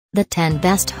The 10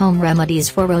 best home remedies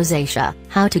for rosacea.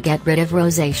 How to get rid of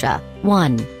rosacea.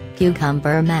 1.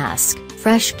 Cucumber mask.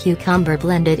 Fresh cucumber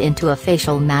blended into a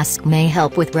facial mask may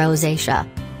help with rosacea.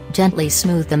 Gently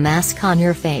smooth the mask on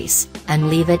your face, and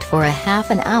leave it for a half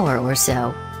an hour or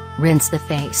so. Rinse the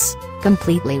face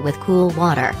completely with cool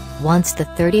water. Once the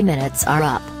 30 minutes are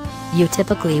up, you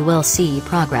typically will see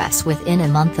progress within a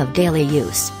month of daily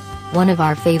use. One of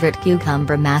our favorite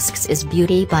cucumber masks is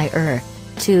Beauty by Earth.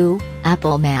 2.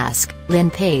 Apple Mask.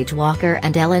 Lynne, Paige Walker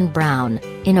and Ellen Brown,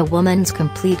 in A Woman's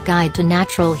Complete Guide to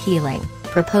Natural Healing,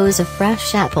 propose a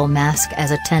fresh apple mask as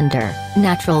a tender,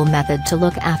 natural method to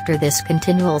look after this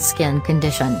continual skin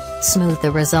condition. Smooth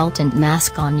the resultant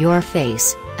mask on your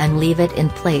face, and leave it in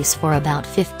place for about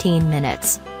 15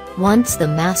 minutes. Once the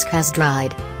mask has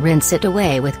dried, rinse it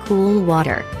away with cool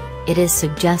water. It is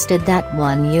suggested that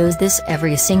one use this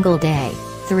every single day.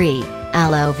 3.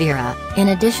 Aloe vera. In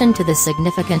addition to the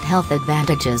significant health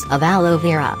advantages of aloe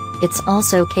vera, it's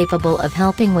also capable of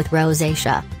helping with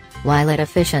rosacea. While it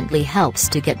efficiently helps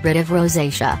to get rid of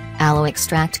rosacea, aloe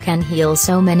extract can heal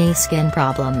so many skin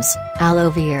problems.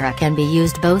 Aloe vera can be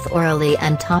used both orally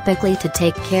and topically to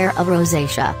take care of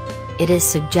rosacea. It is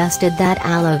suggested that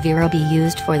aloe vera be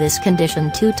used for this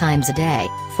condition 2 times a day.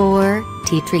 4.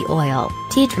 Tea tree oil.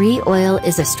 Tea tree oil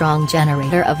is a strong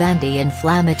generator of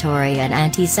anti-inflammatory and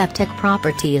antiseptic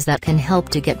properties that can help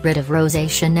to get rid of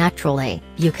rosacea naturally.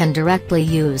 You can directly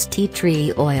use tea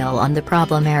tree oil on the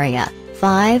problem area.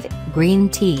 5. Green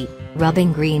tea.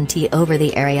 Rubbing green tea over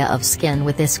the area of skin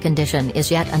with this condition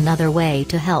is yet another way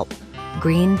to help.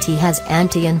 Green tea has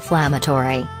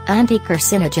anti-inflammatory,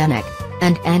 anti-carcinogenic,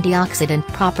 and antioxidant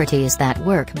properties that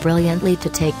work brilliantly to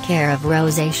take care of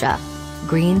rosacea.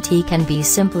 Green tea can be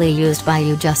simply used by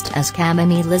you just as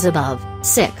chamomile is above.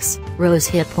 6.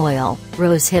 Rosehip oil.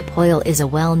 Rosehip oil is a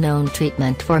well-known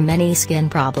treatment for many skin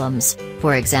problems,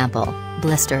 for example,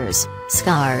 blisters,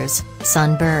 scars,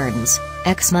 sunburns,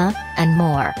 eczema, and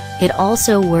more. It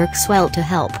also works well to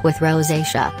help with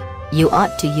rosacea. You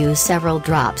ought to use several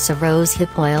drops of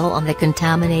rosehip oil on the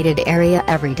contaminated area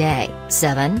every day.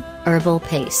 7. Herbal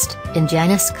paste. In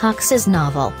Janice Cox's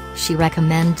novel, she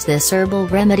recommends this herbal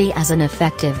remedy as an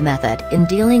effective method in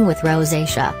dealing with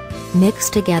rosacea. Mix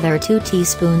together 2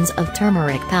 teaspoons of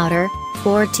turmeric powder,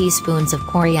 4 teaspoons of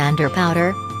coriander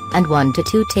powder, and 1 to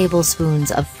 2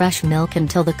 tablespoons of fresh milk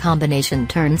until the combination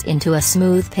turns into a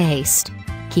smooth paste.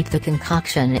 Keep the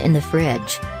concoction in the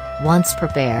fridge. Once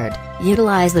prepared,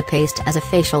 utilize the paste as a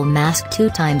facial mask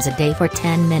 2 times a day for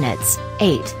 10 minutes.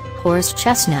 8. Horse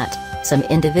chestnut. Some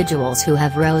individuals who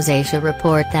have rosacea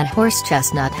report that horse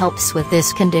chestnut helps with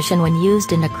this condition when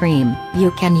used in a cream.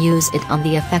 You can use it on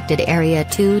the affected area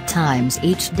 2 times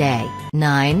each day.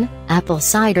 9. Apple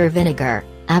cider vinegar.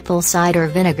 Apple cider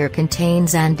vinegar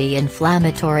contains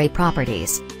anti-inflammatory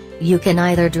properties. You can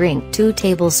either drink 2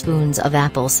 tablespoons of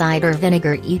apple cider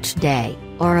vinegar each day,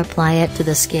 or apply it to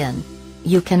the skin.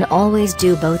 You can always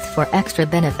do both for extra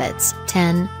benefits.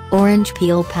 10. Orange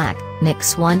peel pack.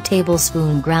 Mix 1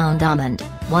 tablespoon ground almond,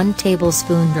 1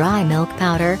 tablespoon dry milk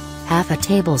powder, half a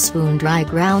tablespoon dry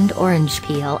ground orange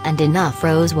peel and enough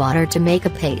rose water to make a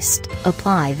paste.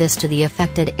 Apply this to the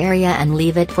affected area and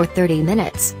leave it for 30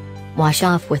 minutes. Wash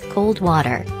off with cold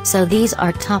water. So these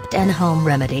are top 10 home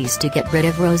remedies to get rid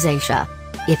of rosacea.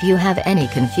 If you have any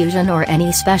confusion or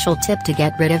any special tip to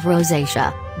get rid of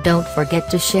rosacea, don't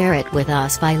forget to share it with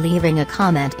us by leaving a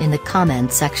comment in the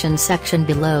comment section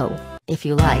below. If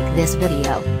you like this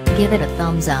video, give it a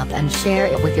thumbs up and share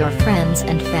it with your friends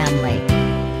and family.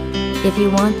 If you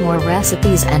want more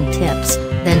recipes and tips,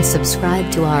 then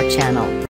subscribe to our channel.